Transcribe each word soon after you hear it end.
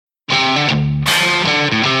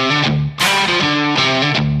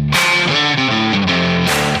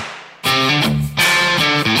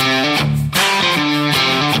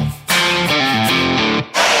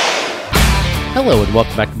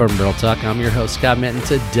Welcome back to Bourbon Barrel Talk. I'm your host, Scott Minton.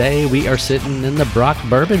 Today we are sitting in the Brock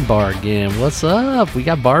Bourbon Bar again. What's up? We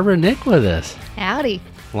got Barbara and Nick with us. Howdy.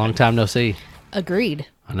 Long time no see. Agreed.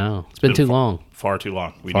 I know. It's been too long. Far too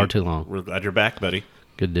long. Too long. We're glad you're back, buddy.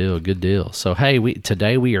 Good deal. Good deal. So, hey,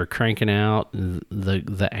 today we are cranking out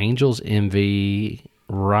the Angel's Envy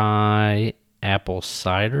Rye Apple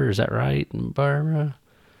Cider. Is that right, Barbara?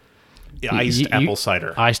 Yeah, iced apple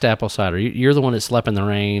cider. Iced apple cider. You're the one that slept in the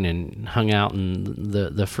rain and hung out in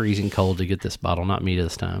the freezing cold to get this bottle, not me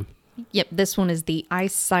this time. Yep, this one is the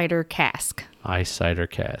ice cider cask. Ice cider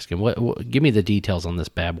cask. And what give me the details on this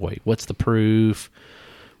bad boy. What's the proof?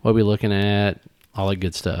 What are we looking at? All that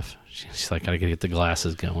good stuff. She's like, I gotta get the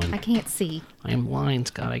glasses going. I can't see. I am blind,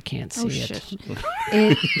 Scott. I can't see it. Shit.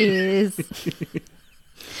 It is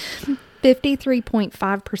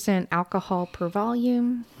 53.5% alcohol per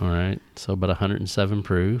volume. All right. So about 107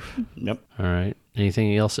 proof. Yep. All right.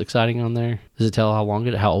 Anything else exciting on there? Does it tell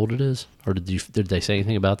how old it is? Or did they say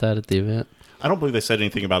anything about that at the event? I don't believe they said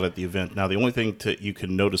anything about it at the event. Now, the only thing you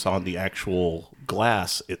can notice on the actual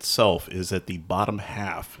glass itself is that the bottom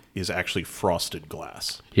half is actually frosted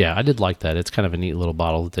glass. Yeah, I did like that. It's kind of a neat little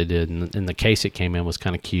bottle that they did. And the case it came in was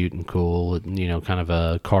kind of cute and cool. And, kind of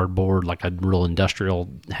a cardboard, like a real industrial,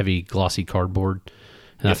 heavy, glossy cardboard.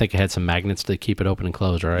 And yep. I think it had some magnets to keep it open and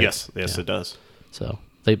closed, right? Yes, it does. So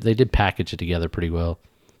they did package it together pretty well.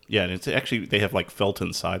 Yeah, and it's actually, they have like felt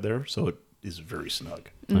inside there, so it is very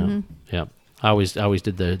snug. Mm-hmm. Yeah. I always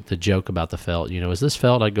did the joke about the felt. Is this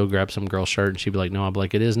felt? I'd go grab some girl's shirt and she'd be like, no. I'd be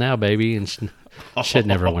like, it is now, baby. And shit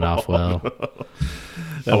never went off well.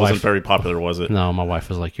 That wasn't very popular, was it? No, my wife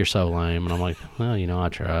was like, you're so lame. And I'm like, well, I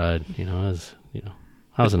tried. I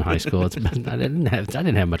was in high school. I didn't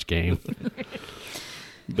have much game.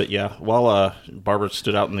 But yeah, while Barbara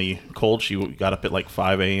stood out in the cold, she got up at like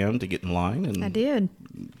 5 a.m. to get in line. And I did.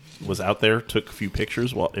 Was out there, took a few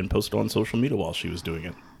pictures and posted on social media while she was doing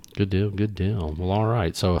it. Good deal. Well, all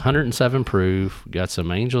right. So 107 proof, got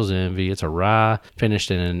some Angel's Envy. It's a rye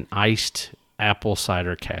finished in an iced apple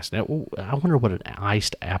cider cask. Now, I wonder what an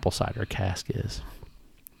iced apple cider cask is.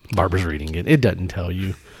 Barbara's reading it. It doesn't tell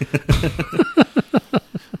you.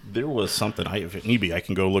 There was something, if it need be, I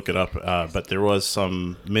can go look it up, but there was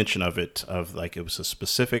some mention of it, of like it was a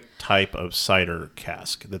specific type of cider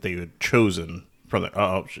cask that they had chosen from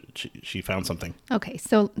the, she found something. Okay,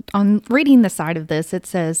 so on reading the side of this, it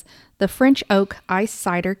says, the French oak ice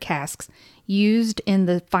cider casks used in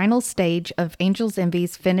the final stage of Angel's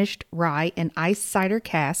Envy's finished rye and ice cider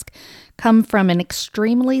cask come from an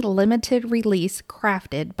extremely limited release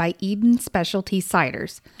crafted by Eden Specialty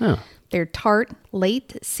Ciders. Oh. Their tart,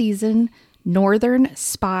 late-season Northern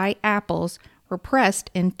Spy apples were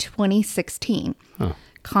pressed in 2016,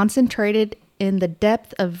 concentrated in the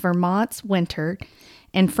depth of Vermont's winter,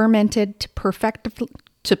 and fermented to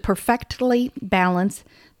perfectly balance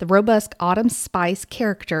the robust autumn spice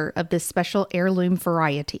character of this special heirloom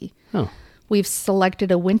variety. Oh. We've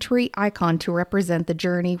selected a wintry icon to represent the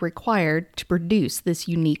journey required to produce this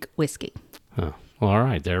unique whiskey. Oh. Well, all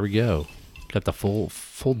right, there we go. Got the full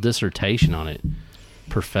dissertation on it.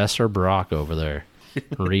 Professor Brock over there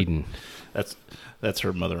reading. That's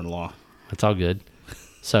her mother-in-law. That's all good.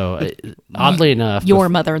 So, oddly enough, your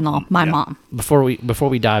mother-in-law, my mom. Before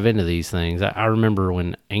we dive into these things, I remember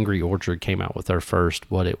when Angry Orchard came out with their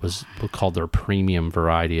first, what it was called their premium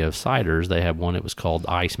variety of ciders. They had one that was called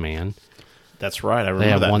Iceman. That's right. I remember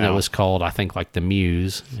that. They had one now. that was called, I think, like the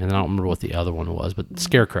Muse, and I don't remember what the other one was, but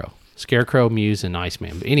Scarecrow, Muse, and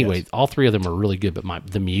Iceman. But anyway, yes. All three of them were really good, but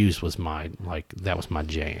the Muse was that was my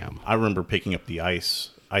jam. I remember picking up the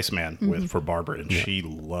Iceman for Barbara, and she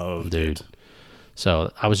loved it.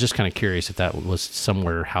 So I was just kind of curious if that was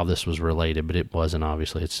somewhere how this was related, but it wasn't,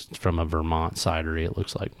 obviously. It's from a Vermont cidery, it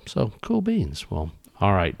looks like. So, cool beans. Well,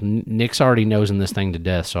 all right. Nick's already nosing this thing to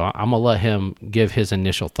death, so I'm going to let him give his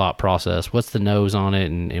initial thought process. What's the nose on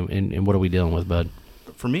it, and what are we dealing with, bud?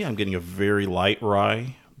 For me, I'm getting a very light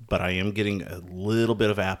rye, but I am getting a little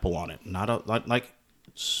bit of apple on it. Not like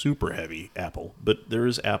super heavy apple, but there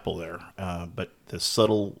is apple there. But the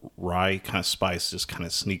subtle rye kind of spice just kind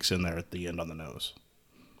of sneaks in there at the end on the nose.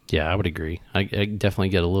 Yeah, I would agree. I definitely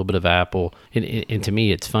get a little bit of apple. And to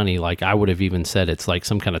me, it's funny. Like, I would have even said it's like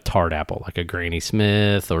some kind of tart apple, like a Granny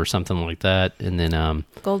Smith or something like that. And then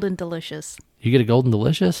Golden Delicious. You get a Golden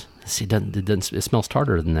Delicious? See, it smells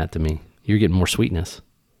tartar than that to me. You're getting more sweetness.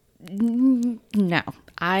 No.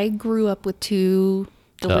 I grew up with two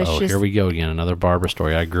delicious... Uh-oh, here we go again. Another Barbara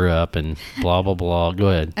story. I grew up and blah, blah, blah. Go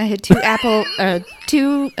ahead. I had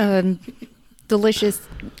two delicious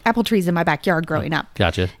apple trees in my backyard growing up.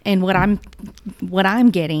 Gotcha. And what I'm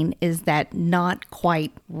getting is that not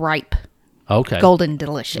quite ripe Okay. Golden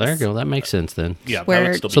Delicious. There you go. That makes sense then. Yeah, that Where-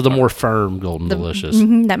 would still be So the tart. more firm Golden Delicious.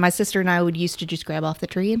 That my sister and I would used to just grab off the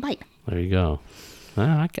tree and bite. There you go.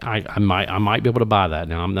 I might be able to buy that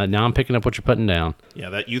now. I'm picking up what you're putting down. Yeah,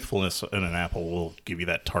 that youthfulness in an apple will give you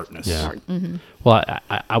that tartness. Yeah. Well,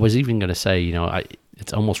 I was even going to say,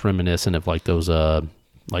 it's almost reminiscent of like those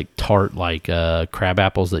like tart crab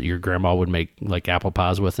apples that your grandma would make like apple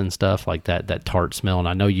pies with and stuff like that tart smell. And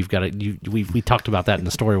I know you've got we talked about that in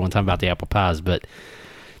the story one time about the apple pies, but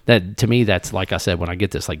that to me, that's like I said, when I get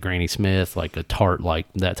this like Granny Smith, like a tart, like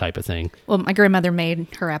that type of thing. Well, my grandmother made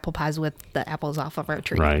her apple pies with the apples off of our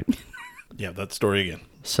tree. Right. Yeah, that story again.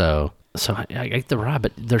 So I get the rye,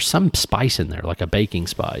 but there's some spice in there, like a baking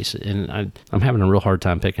spice, and I'm having a real hard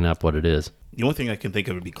time picking up what it is. The only thing I can think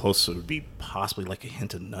of would be close would be possibly like a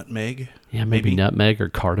hint of nutmeg. Yeah, maybe nutmeg or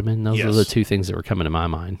cardamom. Those are Yes. the two things that were coming to my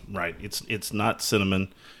mind. Right. It's not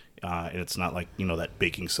cinnamon, and it's not like that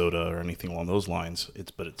baking soda or anything along those lines.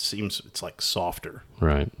 But it seems it's like softer.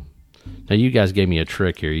 Right. Now you guys gave me a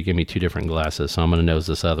trick here. You gave me two different glasses, so I'm going to nose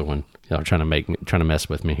this other one. Y'all trying to mess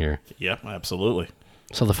with me here. Yeah, absolutely.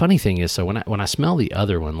 So the funny thing is, so when I smell the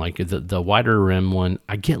other one, like the wider rim one,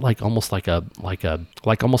 I get like almost like a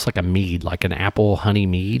mead, like an apple honey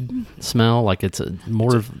mead smell. Like it's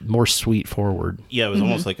more sweet forward. Yeah, it was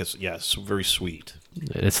almost like it's very sweet.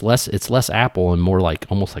 It's less apple and more like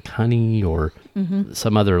almost like honey or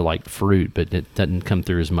some other like fruit, but it doesn't come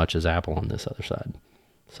through as much as apple on this other side.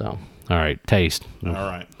 So, all right, taste. All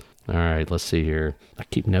right. All right, let's see here. I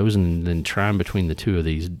keep nosing and trying between the two of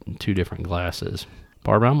these two different glasses.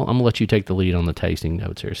 Barbara, I'm going to let you take the lead on the tasting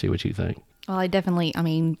notes here. See what you think. Well,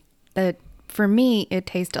 for me, it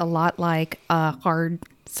tastes a lot like a hard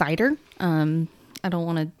cider. I don't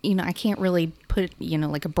want to, I can't really put,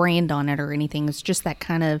 like a brand on it or anything. It's just that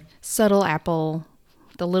kind of subtle apple,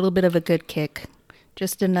 with a little bit of a good kick,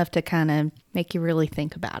 just enough to kind of make you really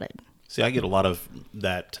think about it. See, I get a lot of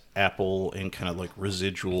that apple and kind of like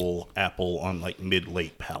residual apple on like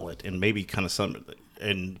mid-late palate, and maybe kind of some,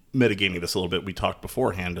 and mitigating this a little bit, we talked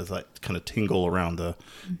beforehand, is that kind of tingle around the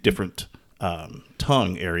different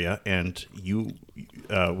tongue area, and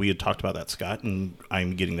we had talked about that, Scott, and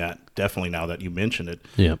I'm getting that definitely now that you mentioned it.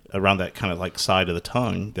 Yep. Around that kind of like side of the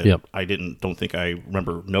tongue that Yep. I don't think I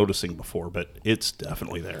remember noticing before, but it's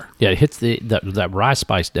definitely there. Yeah, it hits that rye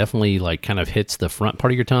spice definitely like kind of hits the front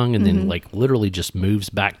part of your tongue and then like literally just moves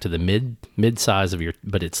back to the mid size of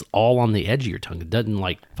but it's all on the edge of your tongue. It doesn't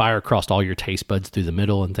like fire across all your taste buds through the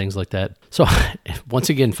middle and things like that. So once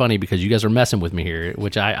again, funny because you guys are messing with me here,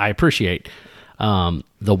 which I appreciate.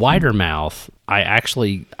 The wider mouth,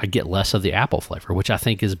 I get less of the apple flavor, which I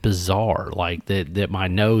think is bizarre. Like that my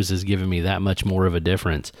nose is giving me that much more of a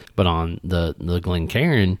difference. But on the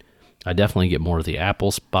Glencairn, I definitely get more of the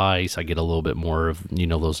apple spice. I get a little bit more of,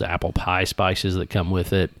 those apple pie spices that come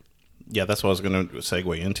with it. Yeah, that's what I was going to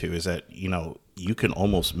segue into, is that, you can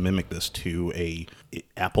almost mimic this to a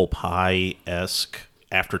apple pie-esque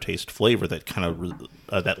aftertaste flavor that kind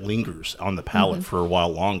of that lingers on the palate for a while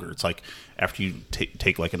longer. It's like after you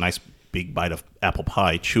take like a nice big bite of apple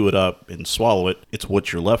pie, chew it up and swallow it, it's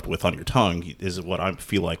what you're left with on your tongue is what I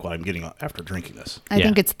feel like what I'm getting after drinking this. I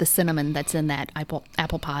think it's the cinnamon that's in that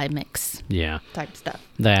apple pie mix Yeah. type stuff.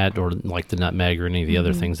 That or like the nutmeg or any of the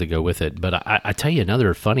other things that go with it. But I tell you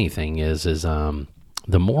another funny thing is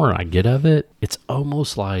the more I get of it, it's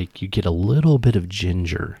almost like you get a little bit of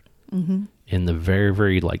ginger in the very,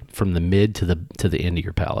 very like from the mid to the end of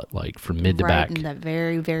your palate, like from mid to Right back, in the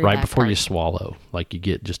very, very right back before you part. swallow. Like you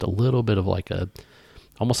get just a little bit of like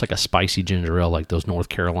almost like a spicy ginger ale, like those North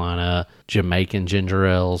Carolina Jamaican ginger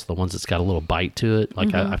ales, the ones that's got a little bite to it.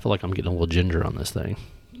 Like I feel like I'm getting a little ginger on this thing.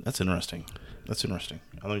 That's interesting.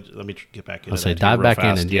 Let me get back into I'll say that dive real back in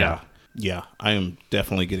fast. and yeah. Yeah, I am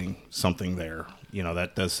definitely getting something there.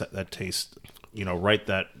 That tastes, right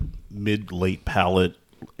that mid-late palate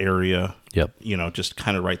area. Yep. Just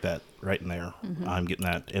kind of right in there. I'm getting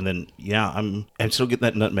that. And then, I'm still getting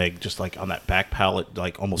that nutmeg just like on that back palate,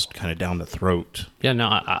 like almost kind of down the throat. Yeah, no,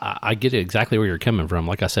 I get it exactly where you're coming from.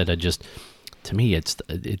 Like I said, to me, it's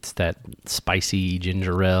that spicy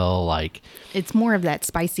ginger ale, like. It's more of that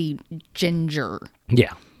spicy ginger.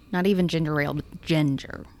 Yeah. Not even ginger ale, but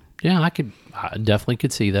ginger. Yeah, I definitely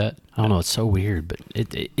could see that. I don't know, it's so weird, but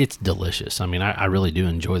it's delicious. I mean, I really do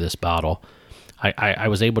enjoy this bottle. I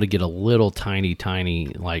was able to get a little tiny,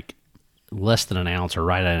 like less than an ounce or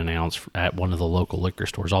right at an ounce at one of the local liquor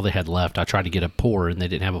stores. All they had left, I tried to get a pour and they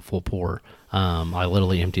didn't have a full pour. I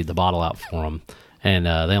literally emptied the bottle out for them. And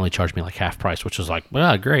they only charged me like half price, which was like,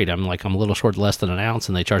 well, great. I'm a little short less than an ounce,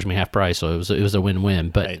 and they charged me half price, so it was a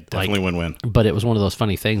win-win. But Hey, definitely win-win. But it was one of those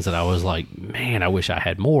funny things that I was like, man, I wish I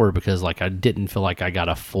had more, because like I didn't feel like I got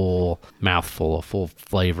a full mouthful, a full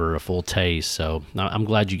flavor, a full taste. So I'm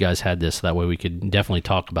glad you guys had this. So that way we could definitely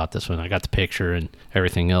talk about this one. I got the picture and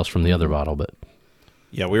everything else from the other bottle, but.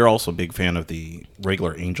 Yeah, we are also a big fan of the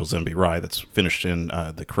regular Angels Envy rye that's finished in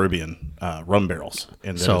the Caribbean rum barrels,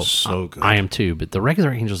 and that is so good. I am too, but the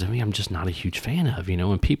regular Angels Envy, I'm just not a huge fan of. You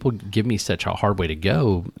know, and people give me such a hard way to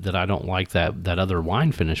go that I don't like that other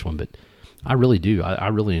wine finish one, but I really do. I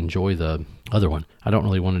really enjoy the other one. I don't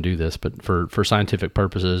really want to do this, but for scientific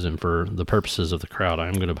purposes and for the purposes of the crowd,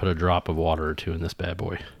 I'm going to put a drop of water or two in this bad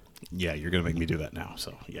boy. Yeah, you're going to make me do that now.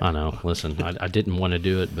 So yeah. I know. Listen, I didn't want to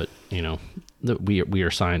do it, but you know, we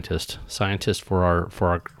are scientists for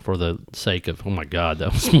the sake of. Oh my God,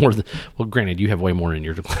 that was more than. Well, granted, you have way more in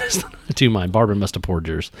your glass than I do mine. Barbara must have poured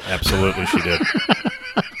yours. Absolutely, she did.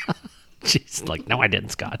 She's like, no, I didn't,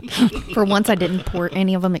 Scott. For once, I didn't pour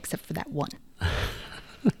any of them except for that one.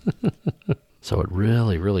 So it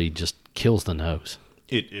really, really just kills the nose.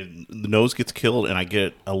 The nose gets killed, and I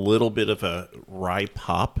get a little bit of a rye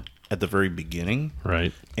pop at the very beginning,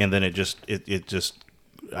 Right. and then it just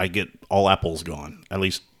I get all apples gone. At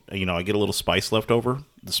least, you know, I get a little spice left over.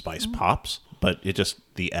 The spice pops, but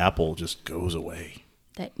the apple just goes away.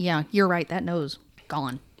 Yeah, you're right. That nose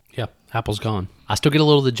gone. Yeah, apple's gone. I still get a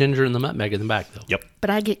little of the ginger and the nutmeg in the back, though. Yep. But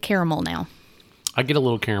I get caramel now. I get a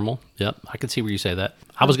little caramel. Yep, I can see where you say that.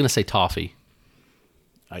 I was going to say toffee.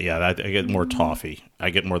 Yeah, I get more toffee. I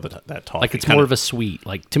get more of that toffee. Like it's more of a sweet.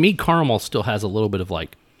 Like to me, caramel still has a little bit of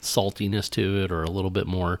like saltiness to it, or a little bit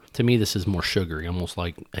more. To me, this is more sugary, almost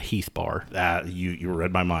like a Heath bar. You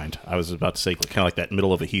read my mind. I was about to say kind of like that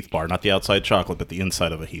middle of a Heath bar, not the outside chocolate, but the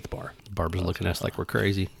inside of a Heath bar. Barbara's looking at us like we're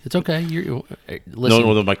crazy. It's okay. Listen.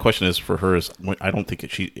 No, my question is for her is I don't think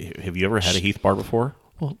have you ever had a Heath bar before?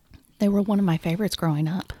 Well, They were one of my favorites growing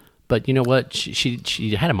up. but you know what?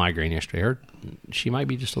 She had a migraine yesterday. She might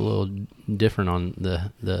be just a little different on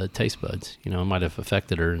the taste buds. You know, it might have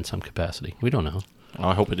affected her in some capacity. We don't know. Oh,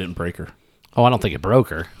 I hope it didn't break her. Oh, I don't think it broke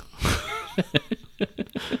her.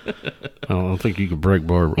 I don't think you could break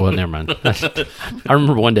Barbara. Well, never mind. I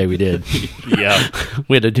remember one day we did. Yeah.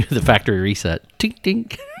 We had to do the factory reset. Tink,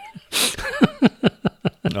 tink.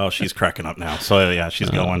 Oh, she's cracking up now. So yeah, she's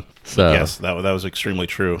going. so- Yes, that was extremely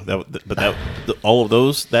true. All of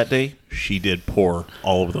those that day, she did pour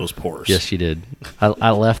all of those pours. Yes, she did.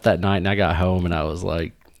 I left that night and I got home and I was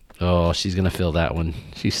like, oh, she's going to feel that one.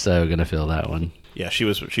 She's so going to feel that one. Yeah, she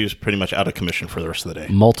was pretty much out of commission for the rest of the day.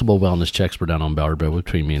 Multiple wellness checks were done on Barbara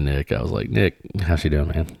between me and Nick. I was like, Nick, how's she doing,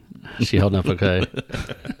 man? Is she holding up okay?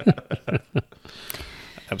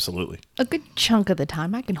 Absolutely. A good chunk of the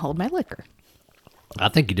time, I can hold my liquor. I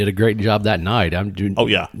think you did a great job that night. Oh,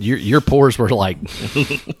 yeah. Your pours were like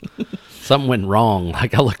something went wrong.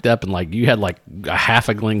 Like I looked up and like you had like a half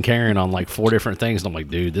a Glencairn on like 4 different things. And I'm like,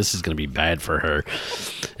 dude, this is going to be bad for her.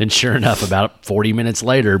 And sure enough, about 40 minutes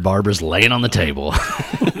later, Barbara's laying on the table.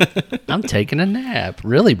 I'm taking a nap.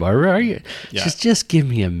 Really, Barbara? Are you? Yeah. Just give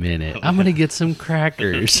me a minute. I'm going to get some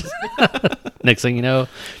crackers. Next thing you know,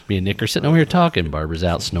 me and Nick are sitting over here talking. Barbara's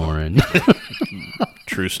out snoring.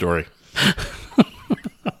 True story.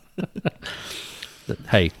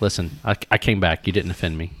 Hey, listen, I came back. You didn't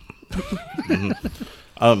offend me.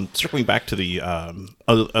 Circling back to the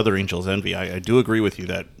other Angels Envy, I do agree with you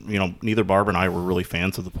that neither Barbara and I were really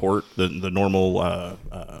fans of the port, the normal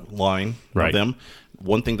line Right. of them.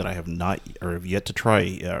 One thing that I have not or have yet to try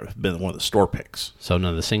have been one of the store picks, So none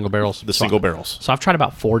of the single barrels? the single barrels. So I've tried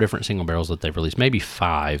about 4 different single barrels that they've released, maybe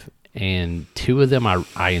 5. And 2 of them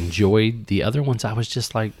I enjoyed. The other ones I was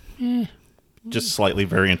just like, Just slightly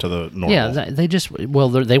variant of the normal. yeah, they just, well,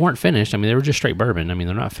 they weren't finished. I mean, they were just straight bourbon. I mean,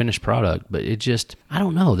 they're not finished product, but it just, I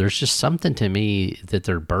don't know. There's just something to me that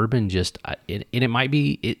their bourbon just, and it might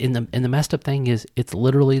be, and the messed up thing is it's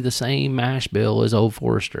literally the same mash bill as Old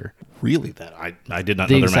Forester. Really, that I did not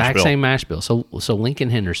The know their mash exact bill. same mash bill. So Lincoln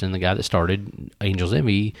Henderson, the guy that started Angels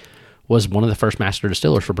Envy, was one of the first master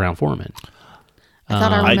distillers for Brown Forman. I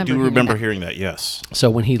thought I remember. I do hearing remember that. hearing that. Yes. So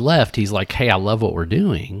when he left, he's like, hey, I love what we're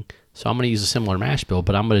doing. So I'm going to use a similar mash bill,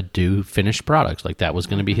 but I'm going to do finished products. Like that was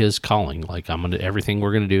going to be his calling. Like everything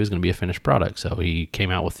we're going to do is going to be a finished product. So he came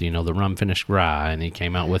out with, the rum finished rye, and he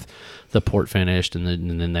came out with the port finished. And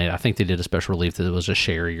then I think they did a special relief that it was a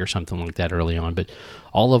sherry or something like that early on. But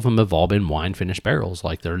all of them have all been wine finished barrels.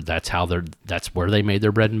 Like that's where they made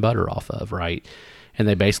their bread and butter off of. Right. and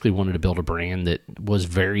they basically wanted to build a brand that was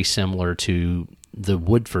very similar to the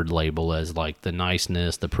Woodford label as like the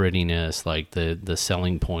niceness, the prettiness, like the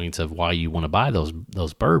selling points of why you want to buy those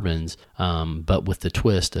bourbons, but with the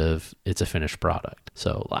twist of it's a finished product.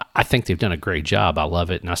 So I think they've done a great job. I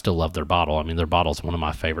love it, and I still love their bottle. I mean, their bottle's one of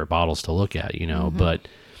my favorite bottles to look at, but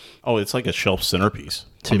Oh, it's like a shelf centerpiece.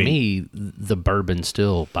 to me, the bourbon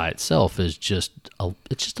still by itself is just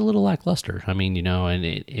it's just a little lackluster. I mean,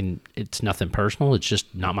 and it's nothing personal. It's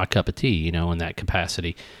just not my cup of tea, in that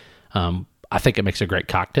capacity. I think it makes a great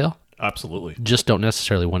cocktail. Absolutely. Just don't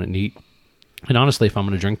necessarily want it neat. And honestly, if I'm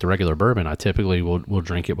going to drink the regular bourbon, I typically will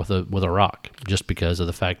drink it with a rock, just because of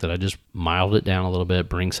the fact that I just mild it down a little bit,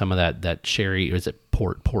 bring some of that sherry, or is it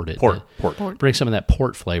port? Port. Bring some of that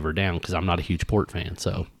port flavor down, because I'm not a huge port fan.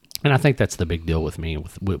 So, and I think that's the big deal with me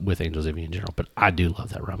with Angel's Envy in general. But I do love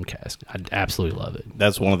that rum cask. I absolutely love it.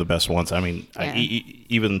 That's one of the best ones. I mean, Yeah.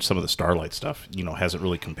 even some of the Starlight stuff, hasn't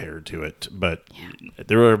really compared to it. But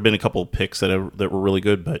there have been a couple of picks that were really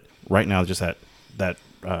good. But right now, just that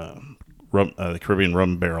rum, the Caribbean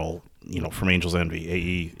rum barrel, from Angel's Envy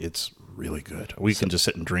AE, it's really good. We can just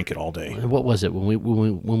sit and drink it all day. What was it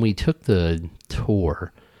when we took the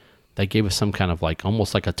tour? They gave us some kind of like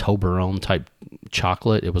almost like a Toblerone type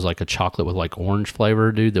chocolate. It was like a chocolate with like orange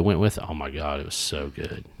flavor, dude, that went with it. Oh my god, it was so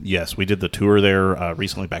good. Yes, we did the tour there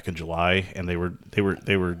recently back in July, and they were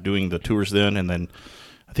doing the tours then, and then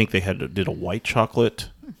I think they did a white chocolate,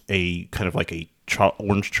 a kind of like a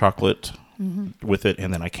orange chocolate with it,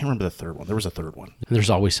 and then I can't remember the third one. There was a third one. And there's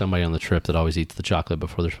always somebody on the trip that always eats the chocolate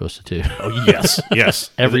before they're supposed to too. Oh yes.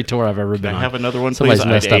 Every tour I've ever been Can I on, have another one, somebody's please?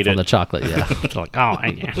 messed I'd up ate on it. the chocolate. Yeah, it's like,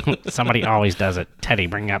 yeah, somebody always does it. Teddy,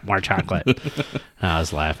 bring up more chocolate. I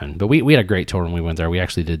was laughing, but we had a great tour when we went there. We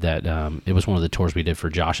actually did that. It was one of the tours we did for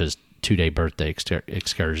Josh's 2-day birthday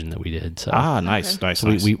excursion that we did. So Nice.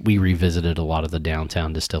 So we revisited a lot of the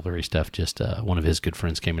downtown distillery stuff. Just one of his good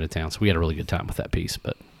friends came into town, so we had a really good time with that piece.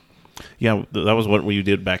 But Yeah, that was what we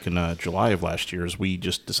did back in July of last year. Is we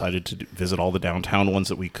just decided to visit all the downtown ones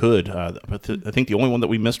that we could. But I think the only one that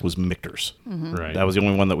we missed was Michter's. right, That was the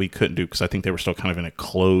only one that we couldn't do, because I think they were still kind of in a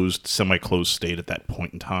semi-closed state at that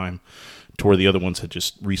point in time, to where the other ones had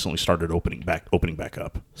just recently started opening back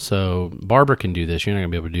up. So Barbara can do this. You're not gonna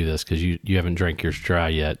be able to do this because you haven't drank yours dry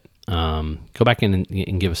yet. Go back in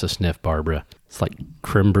and give us a sniff, Barbara. It's like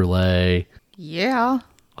creme brulee, Yeah.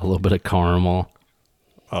 a little bit of caramel.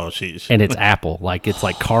 Oh, she's And it's apple. Like, it's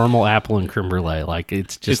like caramel, apple, and creme brulee. Like,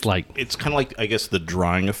 it's just it's kind of like, I guess, the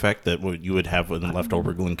drying effect that you would have with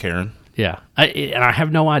leftover Glencairn. yeah. And I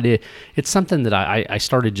have no idea. It's something that I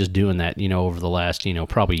started just doing that, over the last,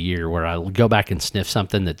 probably year, where I go back and sniff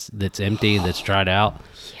something that's empty and that's dried out.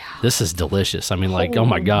 This is delicious. I mean, like, oh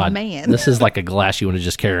my God. Man. This is like a glass you want to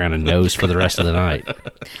just carry around a nose for the rest of the night.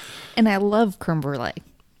 And I love creme brulee.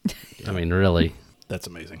 I mean, really, That's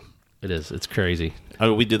amazing. it is. It's crazy.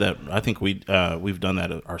 We did that. I think we've done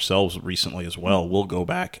that ourselves recently as well. We'll go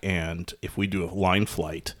back, and if we do a line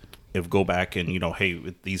flight, go back and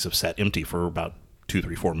hey, these have sat empty for about 2,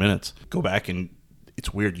 3, 4 minutes. Go back, and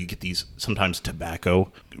it's weird. You get these sometimes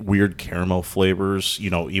tobacco, weird caramel flavors.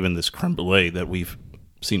 Even this creme brulee that we've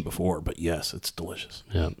seen before. But yes, it's delicious.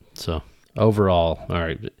 Yeah. So overall, all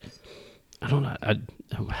right. I don't know.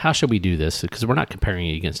 How should we do this? Because we're not comparing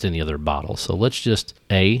it against any other bottle. So let's just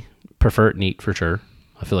prefer it neat for sure.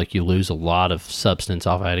 I feel like you lose a lot of substance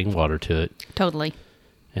off adding water to it. Totally.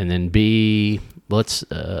 And then B, let's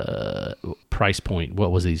price point.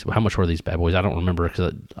 What was these? How much were these bad boys? I don't remember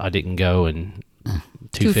because I didn't go. And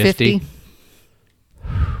 $250.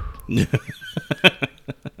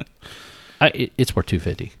 It's worth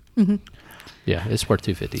 $250. Mm-hmm. Yeah, it's worth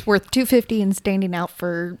 $250. Worth $250 and standing out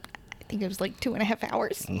for, I think it was like 2.5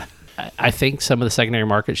 hours. I think some of the secondary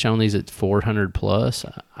market showing these at $400 plus.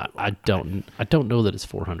 I don't know that it's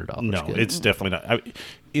 $400. No, good. it's definitely not.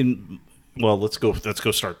 Let's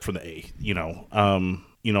go start from the A.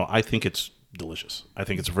 I think it's delicious. I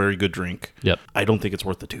think it's a very good drink. Yep. I don't think it's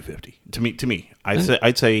worth the $250. To me,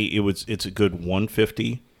 I'd say it's a good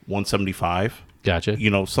 $150, $175.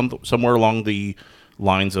 Gotcha. Somewhere along the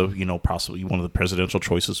lines of possibly one of the presidential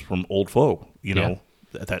choices from Old Foe.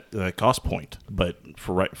 At that cost point, but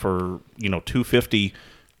for $250,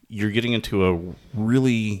 you're getting into a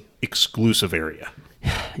really exclusive area.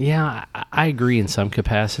 Yeah, I agree in some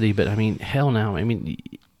capacity, but I mean, hell no. I mean,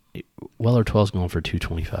 Weller 12's going for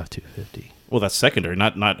 $225, $250. Well, that's secondary,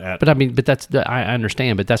 not at. But I mean, I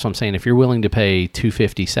understand, but that's what I'm saying. If you're willing to pay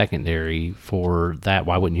 $250 secondary for that,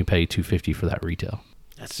 why wouldn't you pay $250 for that retail?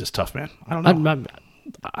 That's just tough, man. I don't know.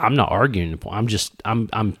 I'm not arguing the point.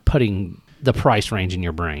 I'm putting the price range in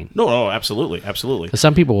your brain. No, absolutely. 'Cause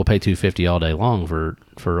some people will pay $250 all day long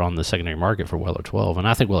for on the secondary market for Weller 12, and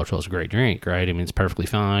I think Weller 12 is a great drink, right? I mean, it's perfectly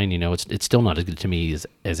fine. It's still not as good to me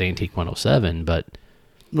as Antique 107, but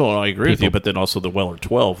No, I agree with you. But then also the Weller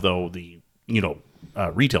 12, though, the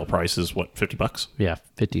retail price is what, $50? yeah,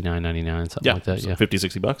 $59.99, something like that. so Yeah,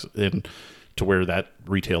 $50-$60, and to where that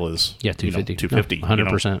retail is, yeah, $250, $250,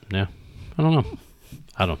 100%. Yeah, I don't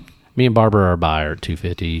know. Me and Barbara are a buyer at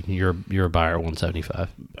 $250. You're a buyer at $175.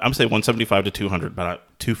 I'm saying 175 to 200, but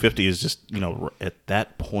 250 is just at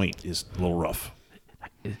that point is a little rough.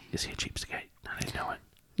 Is he a cheapskate? I didn't know it.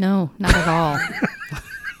 No, not at all.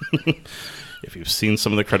 If you've seen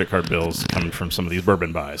some of the credit card bills coming from some of these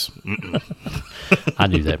bourbon buys, I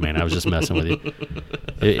knew that, man. I was just messing with you.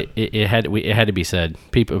 It had to be said.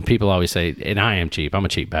 People always say, and I am cheap. I'm a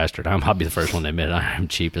cheap bastard. I'll be the first one to admit it. I am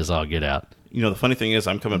cheap as all get out. the funny thing is,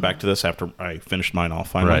 I'm coming back to this after I finished mine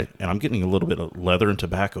off finally, Right. and I'm getting a little bit of leather and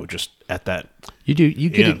tobacco just at that. You do. You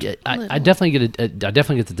get. Yeah. I definitely get. I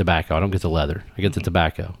definitely get the tobacco. I don't get the leather. I get the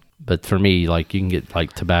tobacco. But for me, like, you can get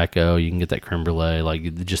like tobacco. You can get that creme brulee,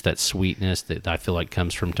 like just that sweetness that I feel like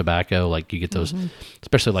comes from tobacco. Like you get those,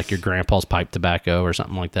 especially like your grandpa's pipe tobacco or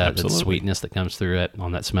something like that. Absolutely. That sweetness that comes through it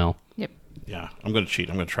on that smell. Yep. Yeah, I'm going to cheat.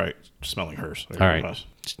 I'm going to try smelling hers. All right.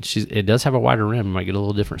 It does have a wider rim. You might get a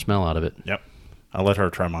little different smell out of it. Yep. I'll let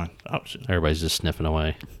her try mine. Oh, Everybody's just sniffing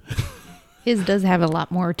away. His does have a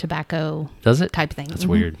lot more tobacco Does it? type thing. That's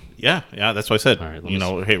weird. yeah. That's what I said. All right, let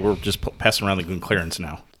me Hey, we're just passing around the good clearance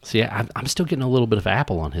now. See, I'm still getting a little bit of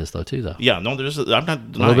apple on his though too, though. Yeah, no, I'm not A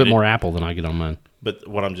denying little bit it. more apple than I get on mine. But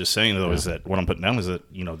what I'm just saying though is that what I'm putting down is that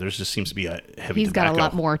there's just seems to be a heavy. He's tobacco. got a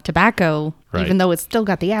lot more tobacco, Right. even though it's still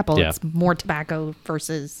got the apple. Yeah. It's more tobacco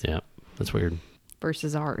versus Yeah, that's weird.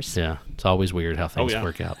 ours. Yeah, it's always weird how things yeah.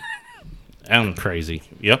 work out. And Crazy.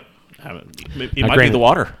 yep, it might be granted- the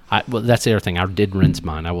water. Well, that's the other thing. I did rinse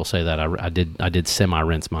mine. I will say that I did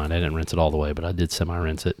semi-rinse mine. I didn't rinse it all the way, but I did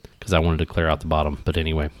semi-rinse it because I wanted to clear out the bottom. But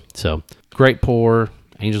anyway, so great pour.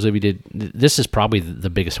 Angels Envy did. This is probably the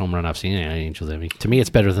biggest home run I've seen in Angels Envy. To me, it's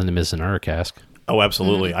better than the Mizunara cask. Oh,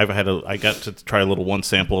 absolutely. I got to try a little one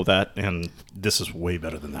sample of that, and this is way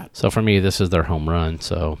better than that. So for me, this is their home run.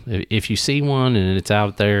 So if you see one and it's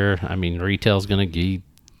out there, I mean, retail's going to give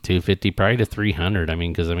 $250 probably to $300. I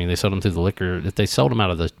mean, because they sold them through the liquor. If they sold them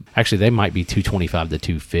out of the, actually they might be $225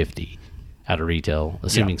 to $250 out of retail,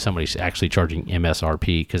 assuming somebody's actually charging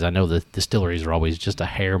MSRP. Because I know the distilleries are always just a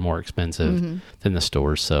hair more expensive than the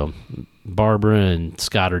stores. So Barbara and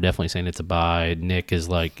Scott are definitely saying it's a buy. Nick is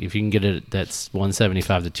like, if you can get it, that's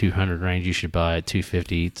 $175 to $200 range, you should buy it.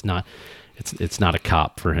 $250. It's not. It's not a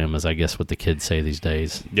cop for him, as I guess what the kids say these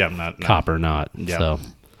days. Yeah, I'm not Cop or not. Yeah. So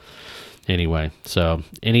anyway, so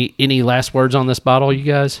any last words on this bottle, you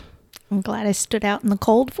guys? I'm glad I stood out in the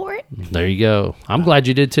cold for it. There you go. I'm glad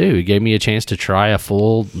you did too. It gave me a chance to try a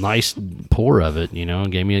full, nice pour of it.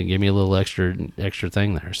 And gave me a little extra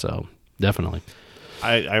thing there. So definitely.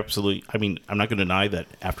 I absolutely. I mean, I'm not going to deny that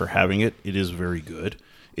after having it, it is very good.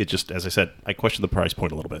 It just, as I said, I question the price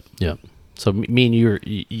point a little bit. Yeah. So me and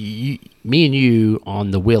you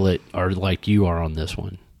on the Willet are like you are on this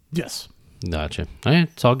one. Yes. Gotcha.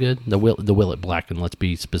 It's all good. The Willet Black, and let's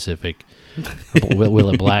be specific.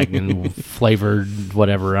 Willet Black and flavored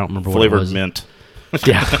whatever. I don't remember what it Flavored was. mint.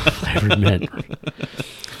 Yeah, flavored mint.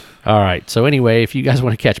 All right. So anyway, if you guys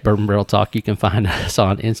want to catch Bourbon Barrel Talk, you can find us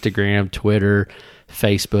on Instagram, Twitter,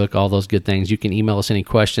 Facebook, all those good things. You can email us any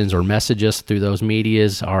questions or message us through those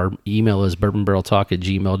medias. Our email is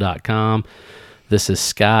bourbonbarreltalk@gmail.com. This is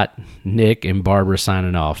Scott, Nick, and Barbara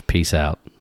signing off. Peace out.